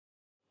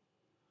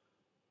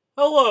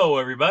Hello,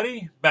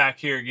 everybody. Back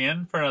here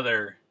again for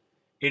another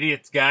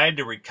Idiot's Guide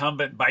to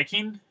Recumbent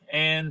Biking.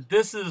 And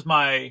this is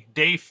my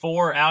day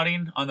 4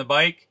 outing on the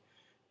bike.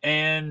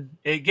 And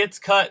it gets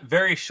cut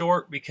very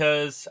short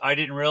because I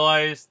didn't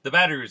realize the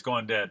battery was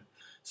going dead.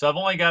 So I've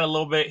only got a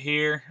little bit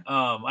here.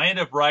 I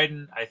ended up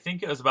riding, I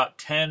think it was about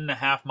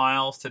 10.5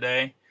 miles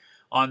today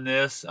on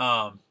this.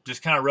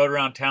 Just kind of rode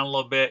around town a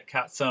little bit,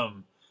 caught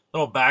some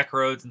little back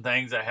roads and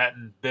things I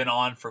hadn't been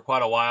on for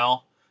quite a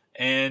while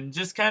and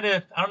just kind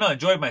of, I don't know,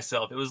 enjoyed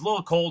myself. It was a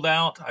little cold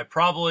out. I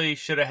probably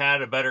should have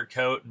had a better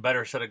coat and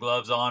better set of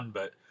gloves on,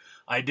 but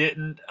I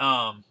didn't.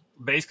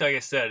 Basically, like I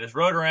said, just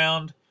rode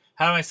around,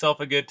 had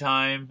myself a good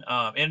time.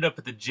 Ended up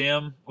at the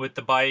gym with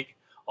the bike.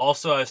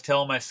 Also, I was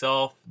telling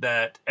myself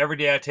that every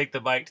day I take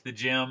the bike to the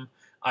gym,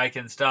 I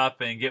can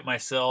stop and get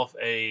myself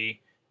a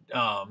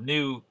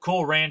new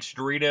Cool Ranch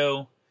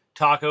Dorito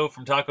taco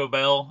from Taco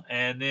Bell.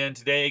 And then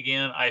today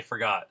again, I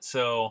forgot.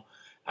 So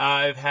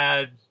I've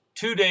had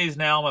 2 days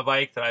now on my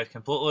bike that I've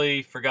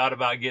completely forgot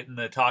about getting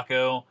the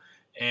taco,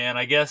 and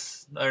I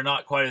guess they're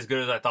not quite as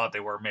good as I thought they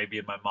were, maybe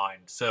in my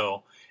mind.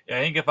 So yeah,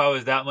 I think if I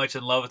was that much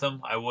in love with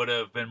them, I would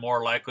have been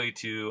more likely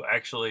to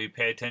actually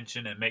pay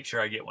attention and make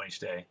sure I get one each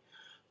day.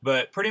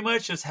 But pretty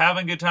much just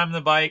having a good time on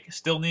the bike.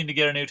 Still need to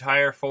get a new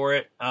tire for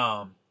it.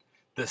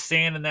 The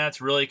sand and that's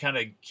really kind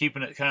of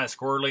keeping it kind of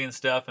squirrely and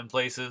stuff in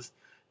places.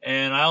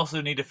 And I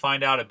also need to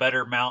find out a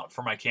better mount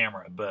for my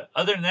camera. But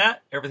other than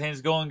that,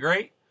 everything's going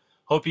great.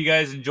 Hope you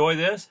guys enjoy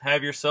this.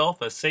 Have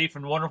yourself a safe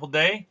and wonderful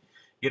day.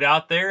 Get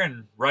out there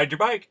and ride your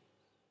bike.